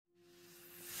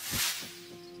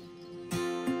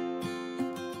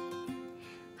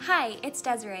Hi, it's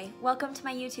Desiree. Welcome to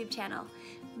my YouTube channel.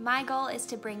 My goal is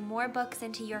to bring more books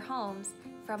into your homes,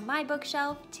 from my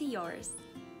bookshelf to yours.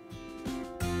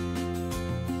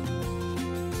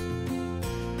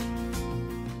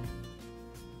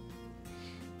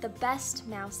 The Best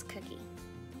Mouse Cookie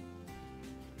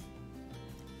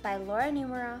by Laura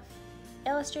Numeroff,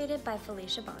 illustrated by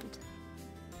Felicia Bond.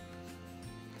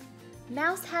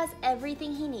 Mouse has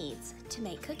everything he needs to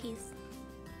make cookies.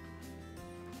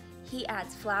 He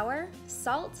adds flour,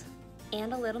 salt,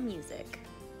 and a little music.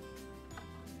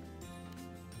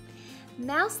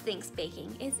 Mouse thinks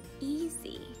baking is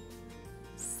easy.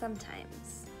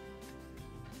 Sometimes.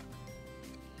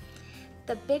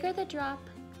 The bigger the drop,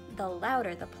 the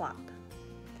louder the plop.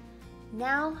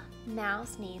 Now,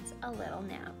 Mouse needs a little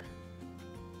nap.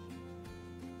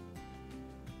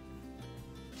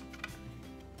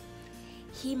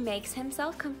 He makes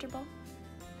himself comfortable.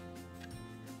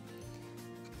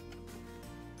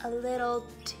 A little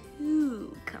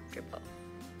too comfortable.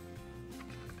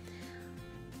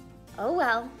 Oh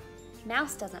well,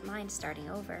 Mouse doesn't mind starting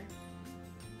over.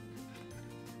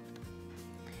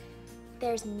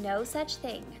 There's no such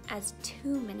thing as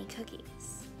too many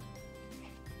cookies.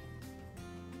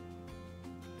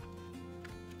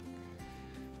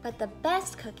 But the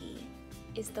best cookie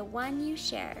is the one you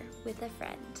share with a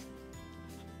friend.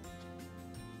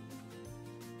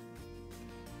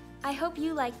 I hope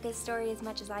you liked this story as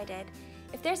much as I did.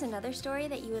 If there's another story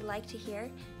that you would like to hear,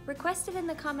 request it in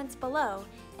the comments below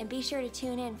and be sure to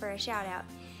tune in for a shout out.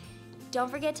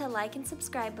 Don't forget to like and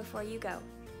subscribe before you go.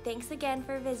 Thanks again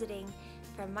for visiting,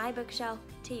 from my bookshelf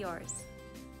to yours.